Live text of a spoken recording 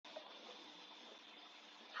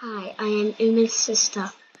Hi, I am Uma's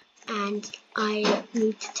sister, and I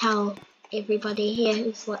need to tell everybody here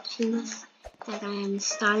who's watching this that I am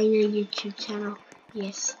starting a YouTube channel.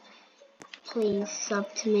 Yes, please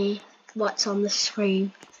sub to me. What's on the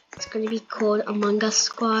screen? It's going to be called Among Us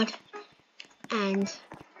Squad, and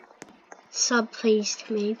sub please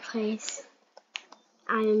to me, please.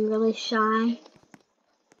 I am really shy,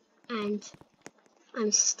 and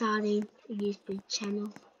I'm starting a YouTube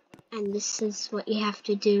channel. And this is what you have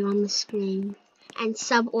to do on the screen. And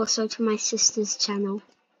sub also to my sister's channel.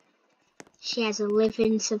 She has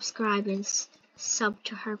 11 subscribers. Sub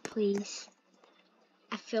to her, please.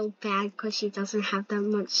 I feel bad because she doesn't have that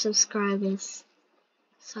much subscribers.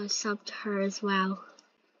 So sub to her as well.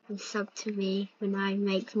 And sub to me when I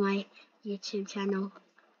make my YouTube channel.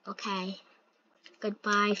 Okay.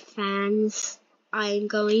 Goodbye, fans. I'm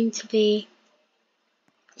going to be...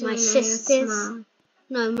 My sister's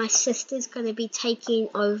going to be taking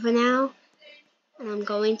over now. And I'm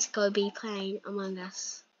going to go be playing Among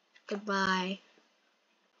Us. Goodbye.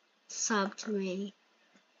 Sub to me.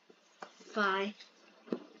 Bye.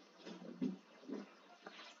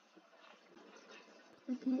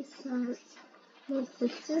 Okay, so my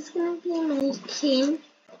sister's going to be making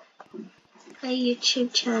a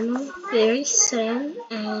YouTube channel very soon,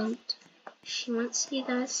 and she wants you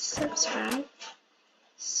guys to subscribe.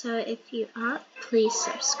 So if you are, please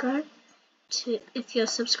subscribe. If you're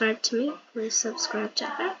subscribed to me, please subscribe to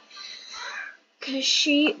her, because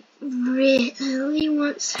she really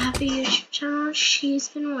wants to have a YouTube channel. She's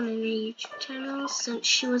been wanting a YouTube channel since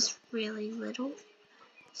she was really little.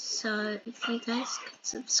 So if you guys could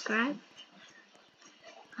subscribe,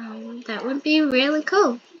 that would be really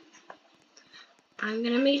cool. I'm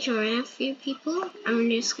going to be joining a few people.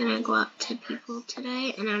 I'm just going to go up to people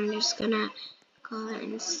today, and I'm just going to go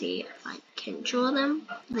and see if I can draw them,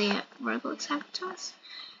 their Roblox avatars.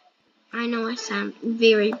 I know I sound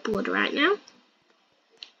very bored right now.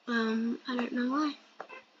 I don't know why.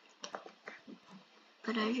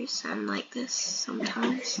 But I just sound like this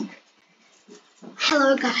sometimes.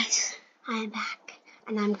 Hello guys, I am back,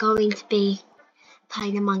 and I'm going to be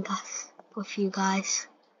playing Among Us with you guys.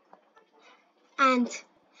 And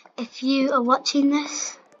if you are watching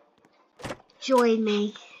this, join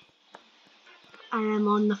me. I am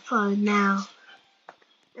on the phone now.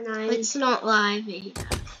 And It's not live either.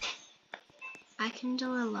 I can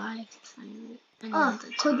do a live thing another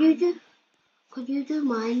time. Could you do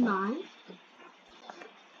mine live?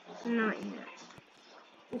 Not yet.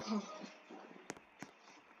 Okay.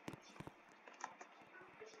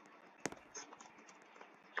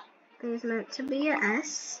 There's meant to be a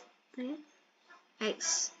S there.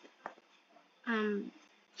 It's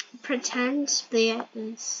pretend there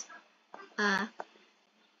is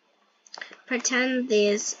pretend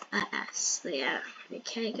there's a S there.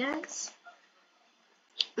 Okay, guys.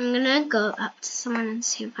 I'm gonna go up to someone and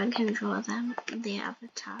see if I can draw them the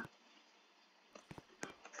avatar.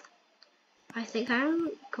 I think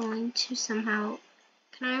I'm going to somehow.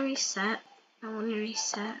 Can I reset? I want to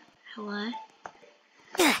reset. Hello.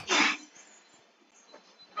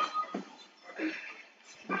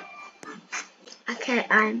 Okay,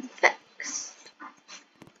 I'm fixed.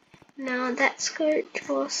 Now let's go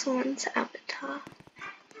draw someone's avatar.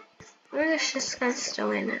 I wonder if this guy's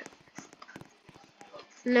still in it.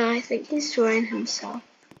 No, I think he's drawing himself.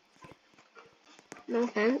 No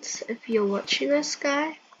offense if you're watching this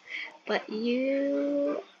guy, but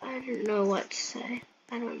I don't know what to say.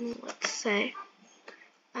 I don't know what to say.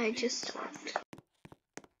 I just don't.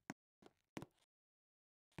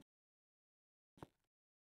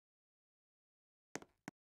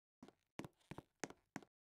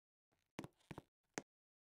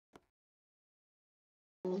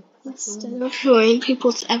 Instead of drawing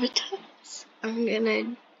people's avatars, I'm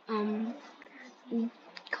gonna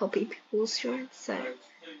copy people's drawings. So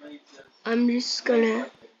I'm just gonna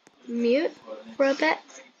mute for a bit.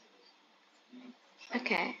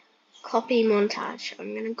 Okay, copy montage.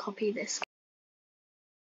 I'm gonna copy this.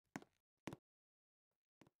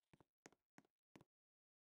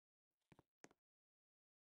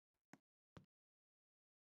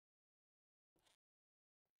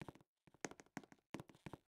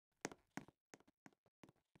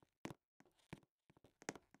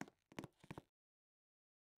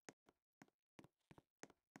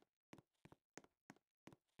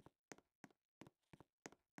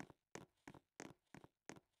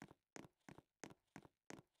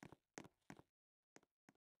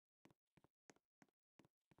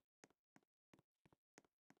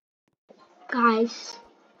 Guys,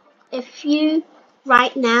 if you,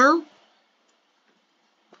 right now,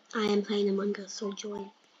 I am playing Among Us, so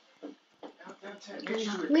join.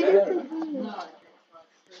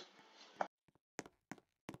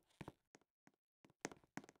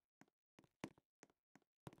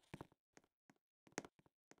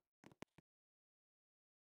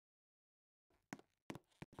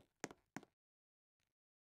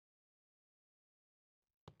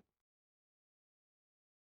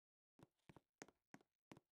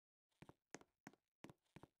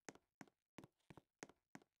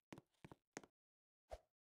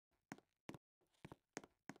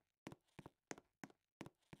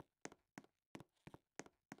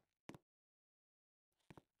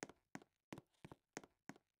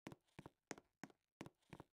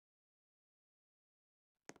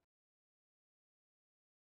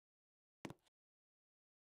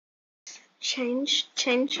 Change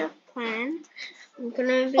of plan. I'm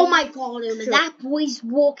gonna be, Oh my god, Uma, that boy's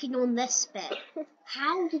walking on this bit.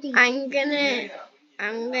 How did he? I'm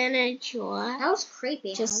gonna draw That was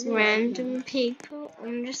creepy. just random people.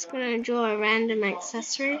 I'm just gonna draw a random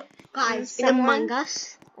accessory. Guys, in someone. Among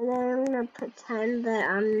Us. And then I'm gonna pretend that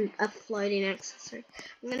I'm a floating accessory.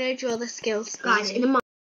 I'm gonna draw the skills. Guys, in Among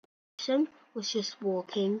Us was just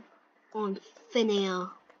walking on thin air.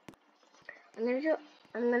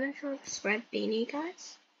 I'm gonna draw this red beanie,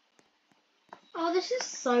 guys. Oh, this is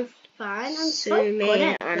so fun. I'm so Sue me, good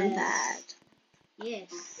at I'm this. bad.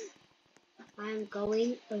 Yes. I'm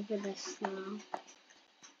going over this now.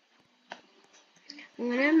 I'm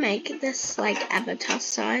gonna make this like avatar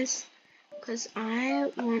size because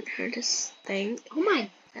I want her to think Oh my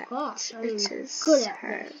that gosh, I'm it is good at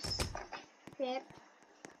hers. this. Yep.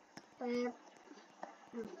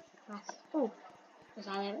 Oh, is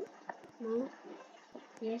that it? No?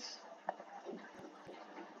 Yes.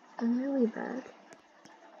 I'm really bad.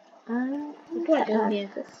 I'm What do I do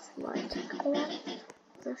here? this light color.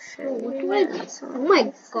 What do I do? Oh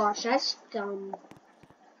my gosh, that's dumb.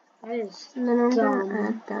 That is And then I'm dumb. gonna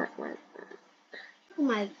add that one. Oh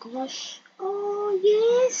my gosh. Oh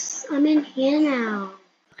yes, I'm in here now.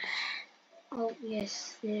 Oh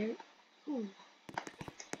yes, there. Oh.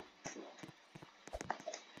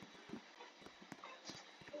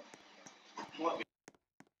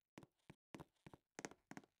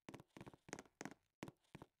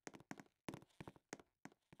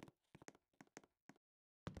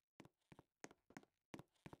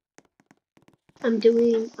 I'm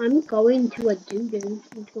going to a doo-doo.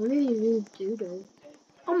 I'm going to use doo-doo.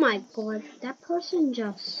 Oh my god, that person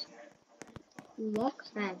just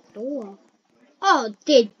locked that door. Oh,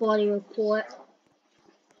 dead body report.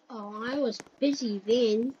 Oh, I was busy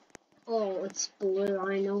then. Oh, it's blue.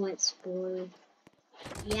 I know it's blue.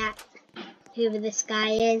 Yeah, whoever this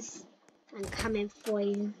guy is, I'm coming for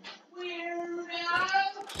you.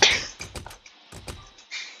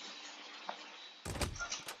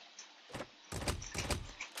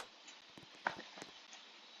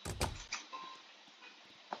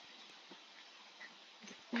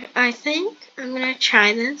 I think I'm gonna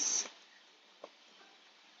try this.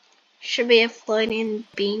 Should be a floating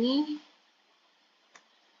beanie.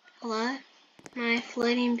 Hello? Am I a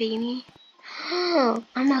floating beanie? Oh,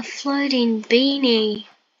 I'm a floating beanie.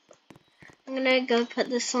 I'm gonna go put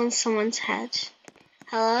this on someone's head.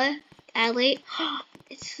 Hello? Ellie?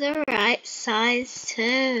 It's the right size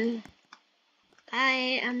too.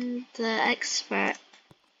 I am the expert.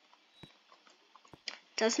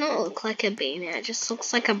 Does not look like a beanie, it just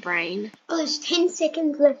looks like a brain. Oh, there's 10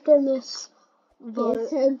 seconds left in this.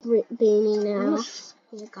 Here's her beanie now.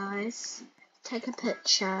 Here, guys. Take a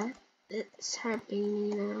picture. It's her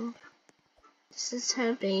beanie now. This is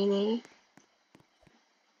her beanie.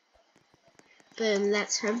 Boom,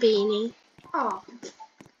 that's her beanie. Oh,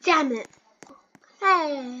 damn it.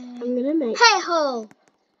 Hey. I'm gonna make Hey-ho.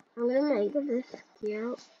 I'm gonna make this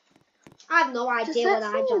cute. I have no idea what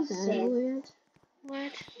I just said. Weird?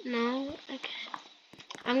 What? No? Okay.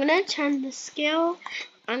 I'm gonna turn the scale.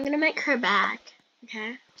 I'm gonna make her back.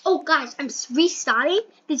 Okay? Oh, guys, I'm restarting.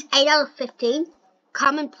 It's 8 out of 15.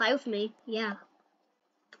 Come and play with me. Yeah.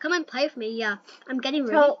 Come and play with me. Yeah. I'm getting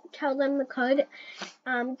ready. Tell them the code.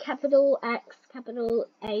 Capital X, capital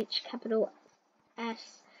H, capital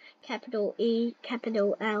S, capital E,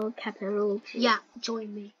 capital L, capital G. Yeah,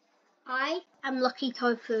 join me. I am Lucky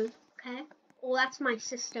Tofu. Okay? Well, that's my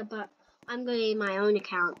sister, but I'm going to use my own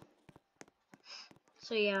account.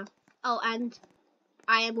 So, yeah. Oh, and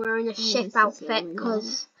I am wearing a chef outfit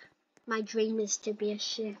because my dream is to be a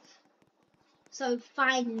chef. So,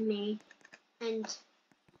 find me and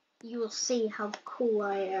you will see how cool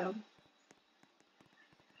I am.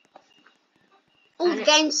 Oh, the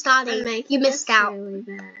game's starting. You missed out. Really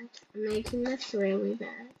bad. I'm making this really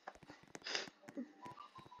bad.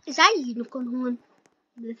 Is that a unicorn horn?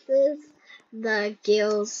 This is the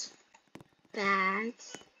girls' bag.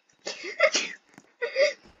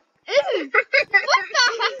 Ew, what the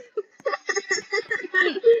heck?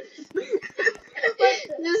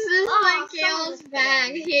 This is Oh, the girl's someone's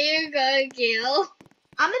bag. bag. Here you go, Gil.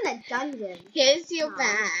 I'm in a dungeon. Here's your No, I'm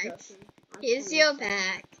bag. joking. Here's your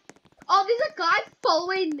bag. Oh, there's a guy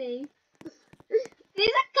following me. There's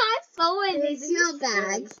a guy following me. Here's your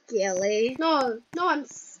bag, Gilly. No, I'm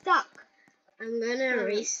stuck. I'm gonna No.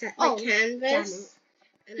 reset Oh, the canvas.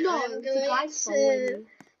 And No, I'm the going guy's following to me.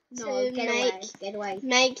 No, to get away. Get away.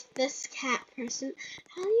 make this cat person.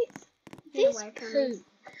 How do you? Get This away from poo. me.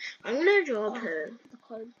 I'm gonna draw Oh. poo. The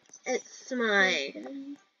code. It's my.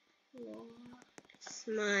 7, 4, It's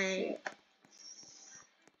my.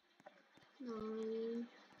 9,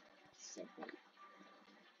 7.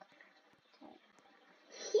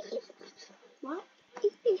 What?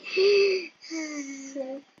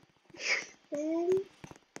 7,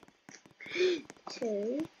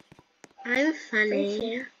 2, I'm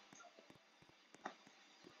funny.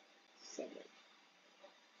 7.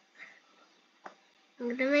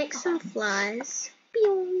 I'm gonna make some flies.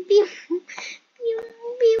 Pew, pew, pew, pew,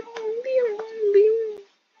 pew, pew.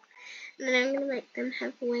 And then I'm gonna make them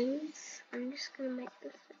have wings. I'm just gonna make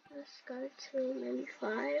this go to maybe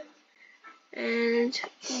 5. And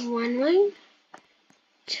 1 wing,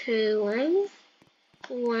 2 wing,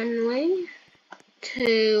 1 wing,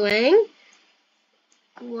 2 wing,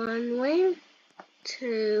 1 wing,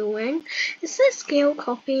 2 wing. Is this girl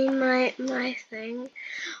copying my thing?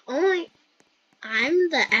 Only I'm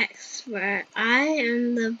the expert. I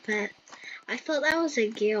am the best. I thought that was a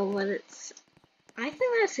girl, but I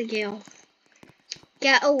think that's a girl.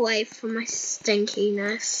 Get away from my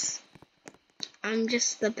stinkiness. I'm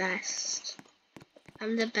just the best.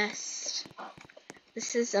 I'm the best.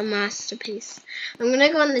 This is a masterpiece. I'm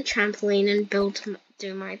gonna go on the trampoline and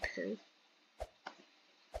do my poo.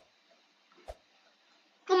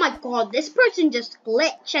 Oh my god, this person just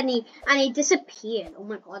glitched and he disappeared. Oh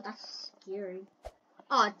my god, that's scary.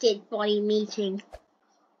 Oh, dead body meeting.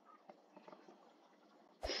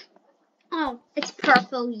 Oh, it's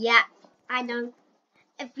purple. Yeah, I know.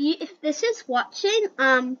 If this is watching,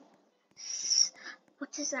 what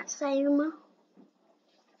does that say, Uma?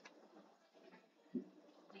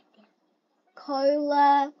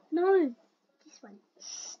 Cola. No, this one.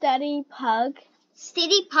 Steady Pug.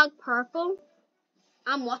 Steady Pug purple.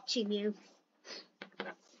 I'm watching you.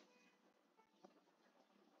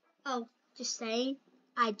 Oh, just saying,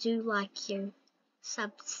 I do like you.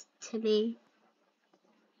 Subs to me.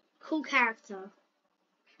 Cool character.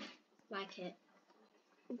 Like it.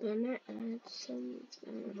 I'm gonna add some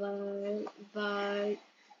vibe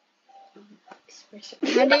expression.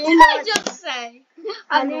 How do you know it's, say?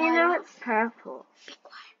 how do you know it's purple? Be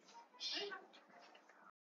quiet.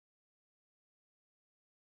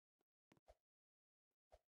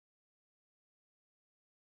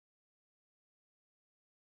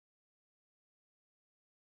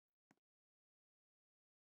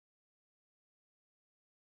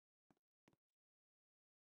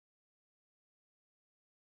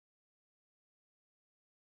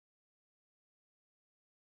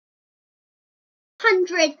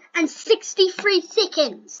 163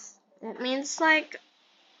 seconds. That means like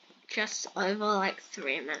just over like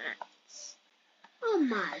 3 minutes. Oh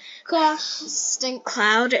my gosh. Stink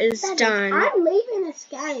Cloud is done. I'm leaving this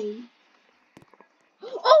game.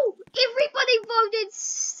 Oh, everybody voted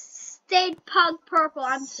Steady Pug purple.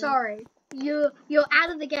 I'm sorry. You're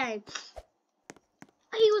out of the game.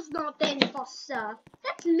 He was not the imposter.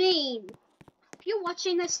 That's mean. If you're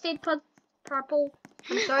watching this Steady Pug purple,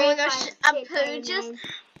 I'm sorry. Oh my if gosh, I a said poo your just.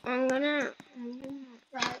 name.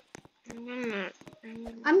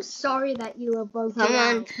 I'm sorry that you were voted Come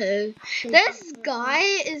on, out. poo. This guy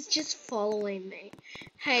is just following me.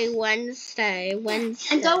 Hey, Wednesday.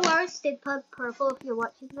 And don't worry, Steady Pug purple, if you're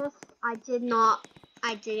watching this, I didn't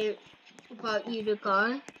vote you to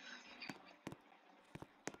go.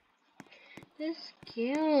 This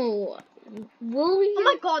girl. Will you? Oh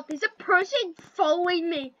my god, there's a person following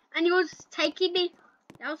me and he was taking me.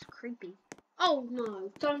 That was creepy. Oh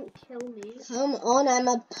no, don't kill me. Come on, I'm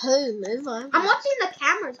a poo. Move on. I'm watching the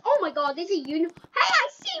cameras. Oh my god, there's a Hey, I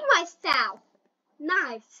see myself.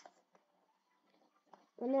 Nice.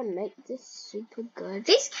 I'm gonna make this super good.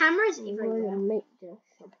 There's cameras I'm everywhere. gonna make this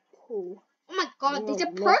a poo. Oh my god, there's a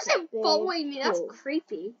I'm gonna person make a big following me. That's poo.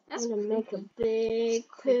 creepy. That's I'm gonna creepy. make a big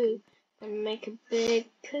poo. I'm gonna make a big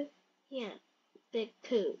poo. Yeah. Big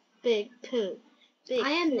poo. Big poo. Big I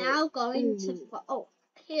am poo. now going to. Oh,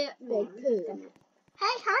 here. Big poo. Hey,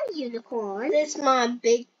 hi, unicorn. This is my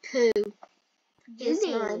big poo. This is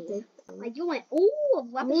my Uni. big Like you went all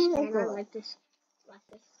rubbish Oh my can. I God. like this. Like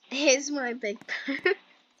this. Here's my big poo.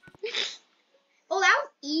 Oh, that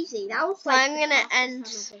was easy. That was So like. I'm gonna end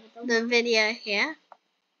the video here.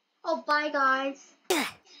 Oh, bye guys.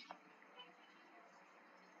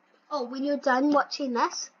 Oh, when you're done watching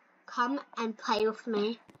this, come and play with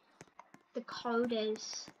me. The code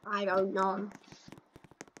is, I don't know.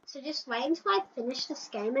 So just wait until I finish this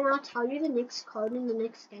game and I'll tell you the next code in the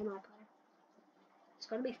next game I play. It's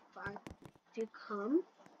gonna be fun. If you come,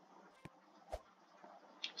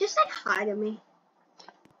 just say hi to me.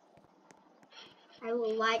 I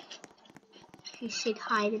will like if you said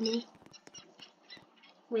hi to me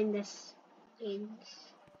when this ends.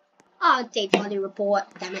 Oh, dead body report,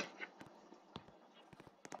 damn it.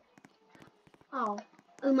 Oh,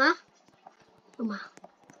 Uma.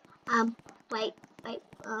 Wait,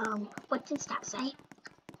 what does that say?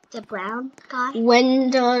 The brown guy?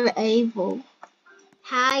 Window Able.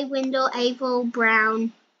 Hi, Window Able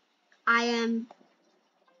Brown. I am.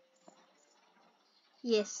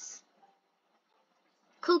 Yes.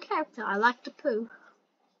 Cool character. I like the poo.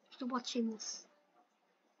 After watching this.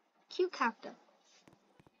 Cute character.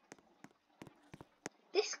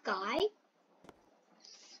 This guy.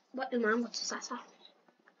 What does that say?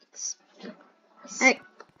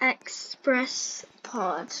 Express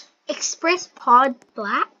Pod. Express Pod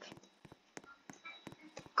Black.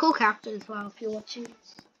 Cool character as well if you're watching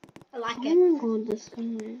this. I like it. Oh my God, this guy.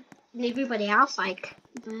 And everybody else like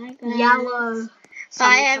Bye guys. yellow.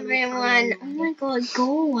 Bye everyone. Oh my God,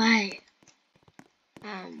 go away.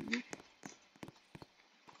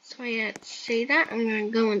 So yeah, see that? I'm gonna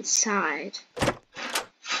go inside.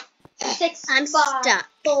 6, I'm 5, stuck.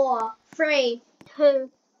 4, 3, 2,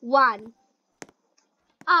 1.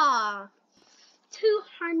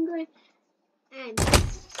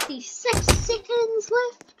 266 seconds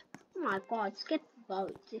left. Oh my God, skip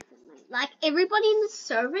vote differently. Like everybody in the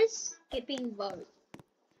servers skipping vote.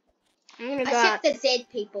 I'm gonna go. Except the Z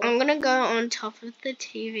people. I'm gonna go on top of the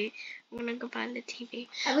TV. I'm gonna go by the TV.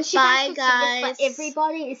 I wish you Bye, guys could see this, but guys.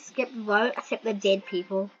 everybody is skipped vote except the dead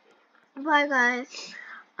people. Bye guys.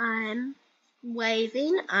 I'm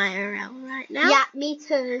waving IRL right now. Yeah, me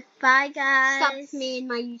too. Bye guys. Subs me in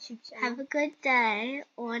my YouTube channel. Have a good day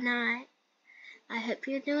or night. I hope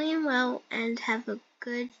you're doing well and have a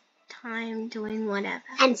good time doing whatever.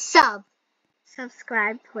 And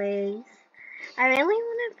Subscribe, please. I really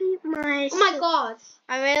want to beat my. Oh my God.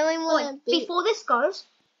 I really want to beat. Before this goes.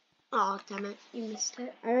 Oh damn it! You missed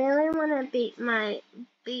it. I really want to beat my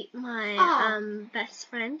best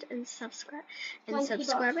friend and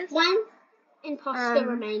subscribers. One imposter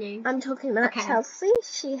remaining. I'm talking about Chelsea.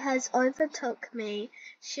 She has overtook me.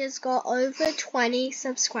 She has got over 20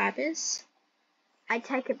 subscribers. I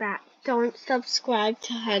take it back. Don't subscribe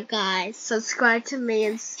to her, guys. Subscribe to me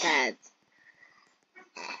instead.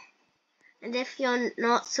 And if you're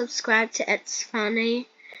not subscribed to It's Funny,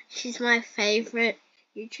 she's my favorite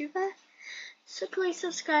YouTuber. So please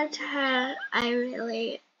subscribe to her. I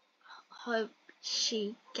really hope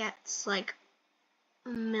she gets like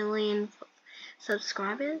 1 million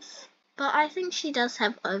subscribers. But I think she does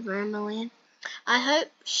have over 1 million. I hope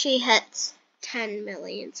she hits 10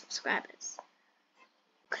 million subscribers.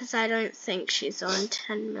 Because I don't think she's on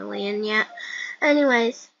 10 million yet.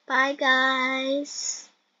 Anyways, bye guys.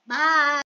 Bye.